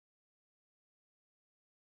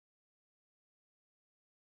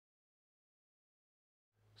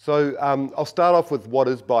So I'll start off with what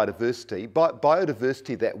is biodiversity.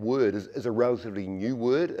 Biodiversity, that word, is a relatively new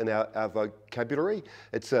word in our vocabulary.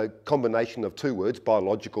 It's a combination of two words,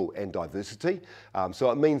 biological and diversity. So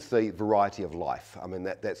it means the variety of life. I mean,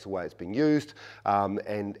 that's the way it's been used.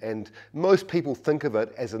 And most people think of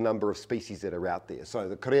it as a number of species that are out there. So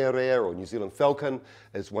the karearea or New Zealand falcon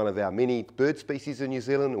is one of our many bird species in New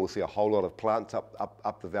Zealand. We'll see a whole lot of plants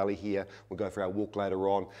up the valley here. We'll go for our walk later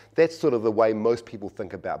on. That's sort of the way most people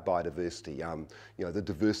think about biodiversity, you know, the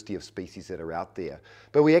diversity of species that are out there.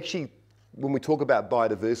 But we actually, when we talk about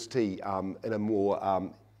biodiversity in a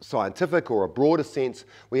more scientific or a broader sense,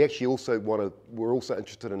 we actually we're also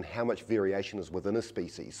interested in how much variation is within a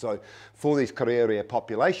species. So for these karearea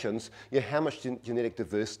populations, how much genetic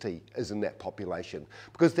diversity is in that population,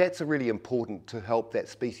 because that's really important to help that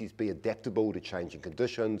species be adaptable to changing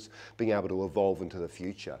conditions, being able to evolve into the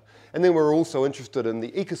future. And then we're also interested in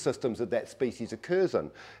the ecosystems that species occurs in.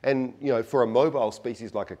 And for a mobile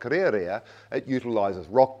species like a karearea, it utilises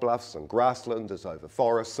rock bluffs and grasslands, it's over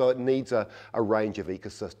forests, so it needs a range of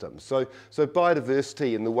ecosystems. So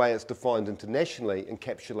biodiversity, in the way it's defined internationally,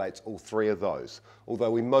 encapsulates all three of those, although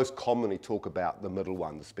we most commonly talk about the middle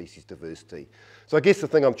one, the species diversity. So I guess the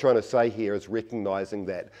thing I'm trying to say here is recognising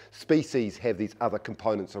that species have these other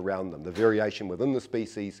components around them, the variation within the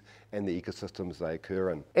species and the ecosystems they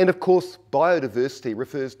occur in. And of course, biodiversity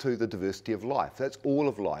refers to the diversity of life. That's all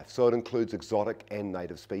of life, so it includes exotic and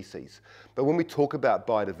native species. But when we talk about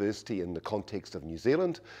biodiversity in the context of New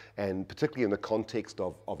Zealand, and particularly in the context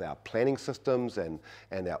of our planning systems and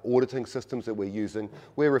our auditing systems that we're using,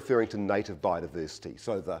 we're referring to native biodiversity.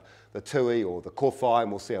 So the tui or the kowhai,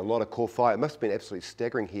 and we'll see a lot of kowhai. It must have been absolutely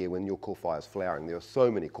staggering here when your kowhai is flowering. There are so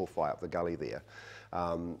many kowhai up the gully there.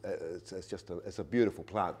 It's a beautiful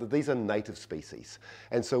plant, but these are native species.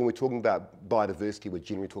 And so when we're talking about biodiversity, we're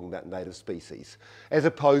generally talking about native species, as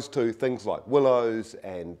opposed to things like willows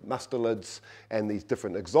and mustelids and these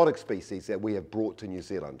different exotic species that we have brought to New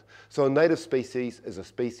Zealand. So a native species is a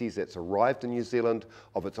species that's arrived in New Zealand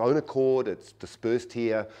of its own accord, it's dispersed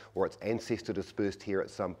here, or its ancestor dispersed here at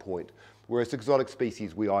some point. Whereas exotic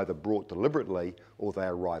species we either brought deliberately or they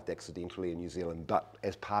arrived accidentally in New Zealand, but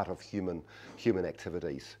as part of human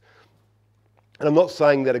activities. And I'm not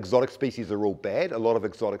saying that exotic species are all bad. A lot of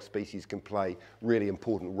exotic species can play really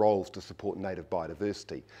important roles to support native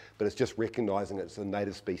biodiversity, but it's just recognising it's the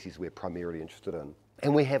native species we're primarily interested in.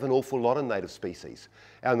 And we have an awful lot of native species.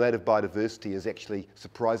 Our native biodiversity is actually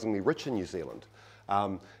surprisingly rich in New Zealand.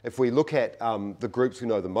 If we look at the groups we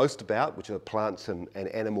know the most about, which are plants and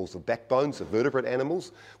animals of backbones, the vertebrate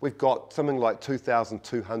animals, we've got something like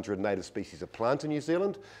 2,200 native species of plant in New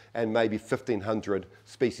Zealand and maybe 1,500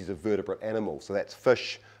 species of vertebrate animals. So that's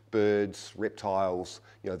fish, birds, reptiles,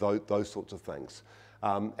 those sorts of things.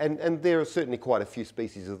 And there are certainly quite a few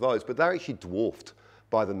species of those, but they're actually dwarfed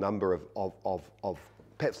by the number of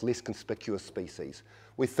perhaps less conspicuous species.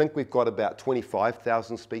 We think we've got about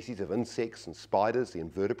 25,000 species of insects and spiders, the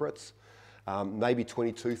invertebrates, maybe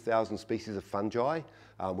 22,000 species of fungi,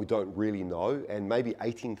 we don't really know, and maybe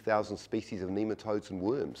 18,000 species of nematodes and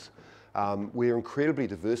worms. We're incredibly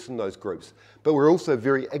diverse in those groups, but we're also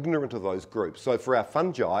very ignorant of those groups. So for our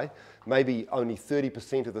fungi, maybe only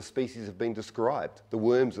 30% of the species have been described. The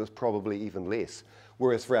worms is probably even less.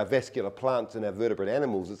 Whereas for our vascular plants and our vertebrate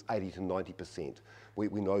animals, it's 80 to 90%.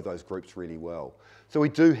 We know those groups really well. So we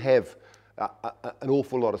do have an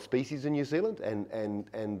awful lot of species in New Zealand,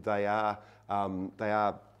 and they are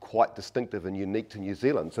quite distinctive and unique to New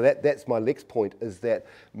Zealand. So that's my next point, is that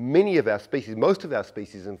many of our species, most of our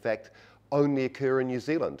species in fact, only occur in New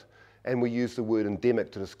Zealand. And we use the word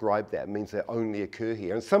endemic to describe that. It means they only occur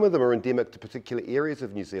here. And some of them are endemic to particular areas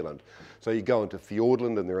of New Zealand. So you go into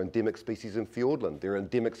Fiordland and there are endemic species in Fiordland. There are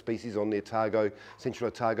endemic species on the Central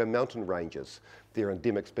Otago mountain ranges. There are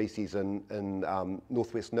endemic species in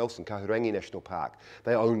northwest Nelson, Kahurangi National Park.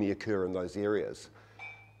 They only occur in those areas.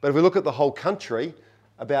 But if we look at the whole country,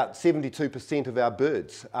 about 72% of our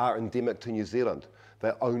birds are endemic to New Zealand.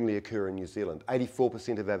 They only occur in New Zealand.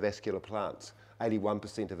 84% of our vascular plants.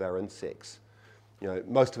 81% of our insects,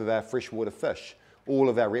 most of our freshwater fish, all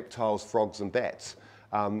of our reptiles, frogs and bats,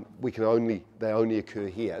 they only occur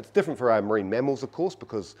here. It's different for our marine mammals, of course,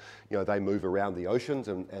 because they move around the oceans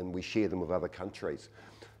and we share them with other countries.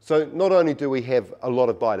 So not only do we have a lot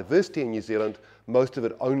of biodiversity in New Zealand, most of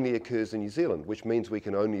it only occurs in New Zealand, which means we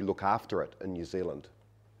can only look after it in New Zealand.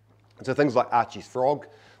 So things like Archie's frog,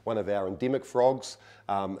 one of our endemic frogs,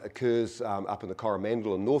 occurs up in the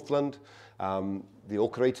Coromandel in Northland. The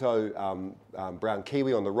Okarito brown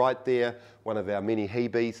kiwi on the right there, one of our many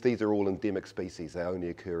hebes. These are all endemic species. They only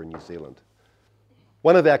occur in New Zealand.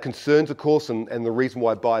 One of our concerns, of course, and the reason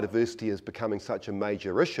why biodiversity is becoming such a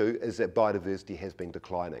major issue is that biodiversity has been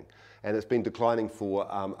declining. And it's been declining for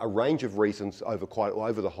a range of reasons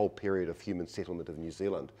over the whole period of human settlement of New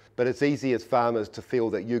Zealand. But it's easy as farmers to feel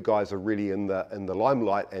that you guys are really in the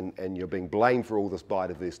limelight and you're being blamed for all this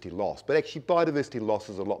biodiversity loss. But actually biodiversity loss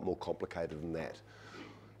is a lot more complicated than that.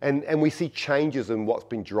 And we see changes in what's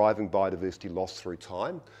been driving biodiversity loss through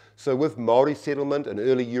time. So with Māori settlement and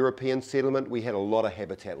early European settlement, we had a lot of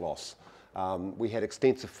habitat loss. We had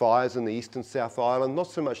extensive fires in the eastern South Island,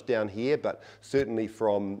 not so much down here, but certainly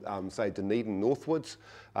from, say, Dunedin northwards,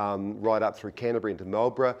 right up through Canterbury into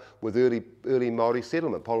Marlborough, with early Māori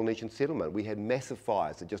settlement, Polynesian settlement. We had massive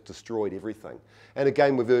fires that just destroyed everything. And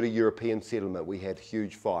again, with early European settlement, we had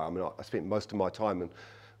huge fire. I mean, I spent most of my time in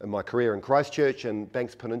my career in Christchurch, and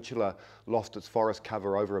Banks Peninsula lost its forest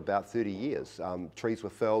cover over about 30 years. Trees were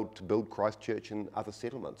felled to build Christchurch and other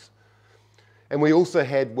settlements. And we also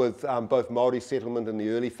had, with both Māori settlement and the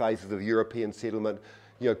early phases of European settlement,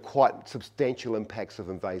 quite substantial impacts of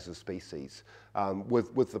invasive species.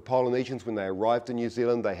 With the Polynesians, when they arrived in New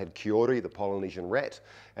Zealand, they had Kiori, the Polynesian rat,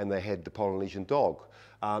 and they had the Polynesian dog.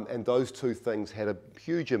 And those two things had a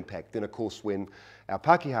huge impact. Then, of course, when our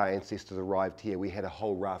Pākehā ancestors arrived here, we had a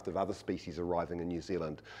whole raft of other species arriving in New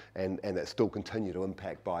Zealand, and that still continue to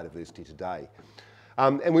impact biodiversity today.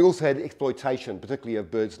 And we also had exploitation, particularly of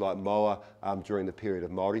birds like moa during the period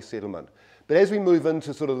of Māori settlement. But as we move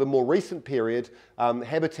into sort of the more recent period,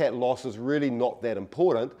 habitat loss is really not that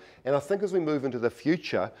important. And I think as we move into the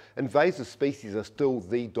future, invasive species are still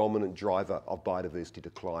the dominant driver of biodiversity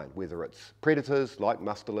decline, whether it's predators like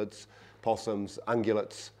mustelids, possums,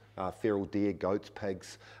 ungulates, feral deer, goats,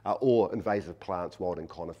 pigs, or invasive plants, wilding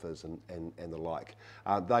conifers and the like.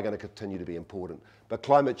 They're going to continue to be important. But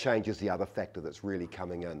climate change is the other factor that's really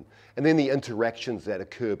coming in. And then the interactions that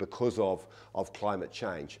occur because of climate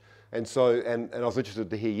change. And so, and I was interested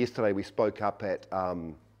to hear yesterday we spoke up at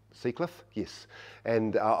Seacliff, yes,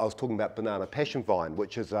 and I was talking about banana passion vine,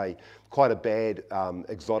 which is quite a bad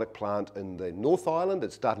exotic plant in the North Island.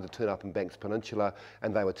 It's starting to turn up in Banks Peninsula,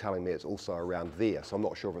 and they were telling me it's also around there. So I'm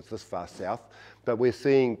not sure if it's this far south, but we're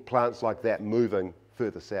seeing plants like that moving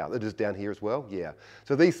further south. It is down here as well, yeah.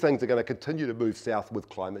 So these things are going to continue to move south with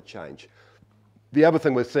climate change. The other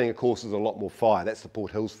thing we're seeing, of course, is a lot more fire. That's the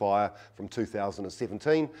Port Hills fire from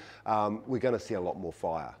 2017. We're going to see a lot more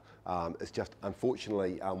fire. It's just,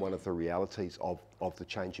 unfortunately, one of the realities of the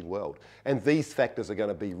changing world. And these factors are going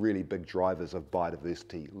to be really big drivers of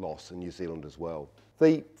biodiversity loss in New Zealand as well.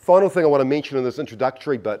 The final thing I want to mention in this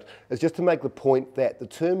introductory bit is just to make the point that the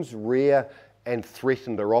terms rare and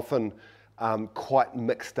threatened are often quite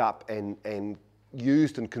mixed up and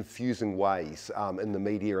used in confusing ways in the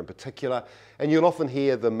media in particular. And you'll often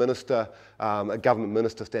hear the minister, a government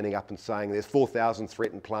minister, standing up and saying there's 4,000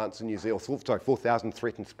 threatened plants in New Zealand, sorry, 4,000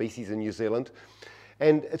 threatened species in New Zealand.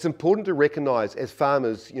 And it's important to recognise as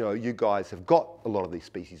farmers, you guys have got a lot of these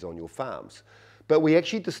species on your farms. But we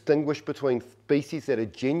actually distinguish between species that are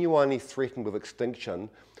genuinely threatened with extinction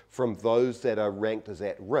from those that are ranked as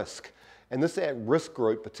at risk. And this at-risk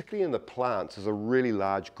group, particularly in the plants, is a really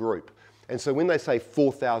large group. And so when they say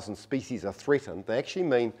 4,000 species are threatened, they actually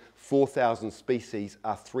mean 4,000 species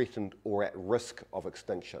are threatened or at risk of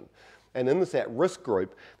extinction. And in this at-risk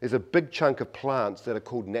group, there's a big chunk of plants that are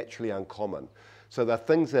called naturally uncommon. So they're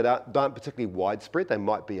things that aren't particularly widespread. They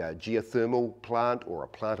might be a geothermal plant or a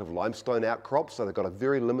plant of limestone outcrops, so they've got a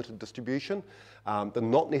very limited distribution. They're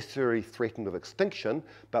not necessarily threatened of extinction,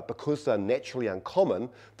 but because they're naturally uncommon,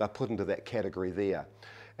 they're put into that category there.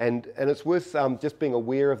 And it's worth just being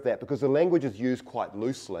aware of that because the language is used quite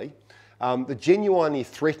loosely. The genuinely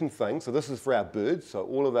threatened thing, so this is for our birds, so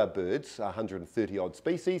all of our birds, 130 odd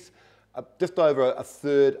species, just over a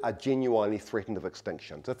third are genuinely threatened of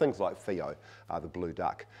extinction. So things like Whio, the blue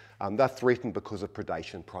duck, they're threatened because of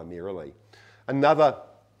predation primarily. Another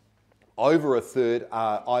over a third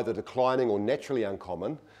are either declining or naturally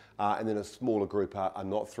uncommon, and then a smaller group are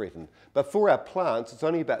not threatened. But for our plants, it's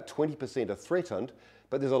only about 20% are threatened,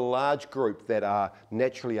 but there's a large group that are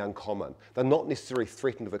naturally uncommon. They're not necessarily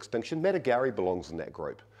threatened of extinction. Matagari belongs in that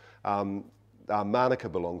group. Manuka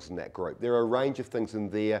belongs in that group. There are a range of things in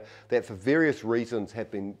there that for various reasons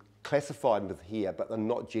have been classified into here, but they're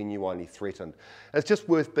not genuinely threatened. And it's just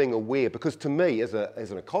worth being aware because to me, as an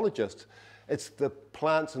ecologist, it's the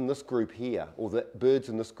plants in this group here, or the birds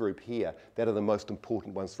in this group here, that are the most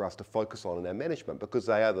important ones for us to focus on in our management because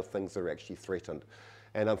they are the things that are actually threatened.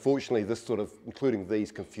 And unfortunately, this sort of, including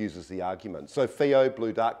these, confuses the argument. So Whio,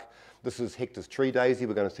 blue duck, this is Hector's tree daisy.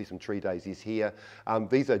 We're going to see some tree daisies here.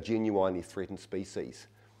 These are genuinely threatened species.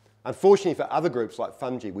 Unfortunately for other groups like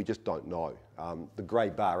fungi, we just don't know. The grey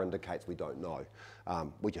bar indicates we don't know.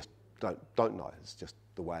 We just don't know. It's just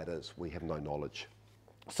the way it is. We have no knowledge.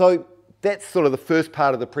 So that's sort of the first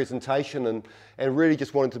part of the presentation, and really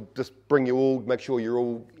just wanted to just bring you all, make sure you're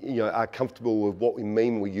all are comfortable with what we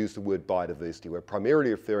mean when we use the word biodiversity. We're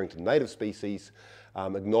primarily referring to native species,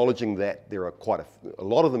 acknowledging that there are quite a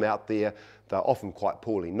lot of them out there. They're often quite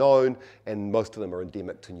poorly known, and most of them are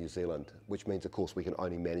endemic to New Zealand, which means, of course, we can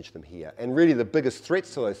only manage them here. And really the biggest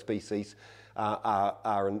threats to those species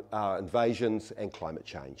are invasions and climate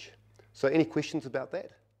change. So any questions about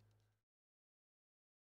that?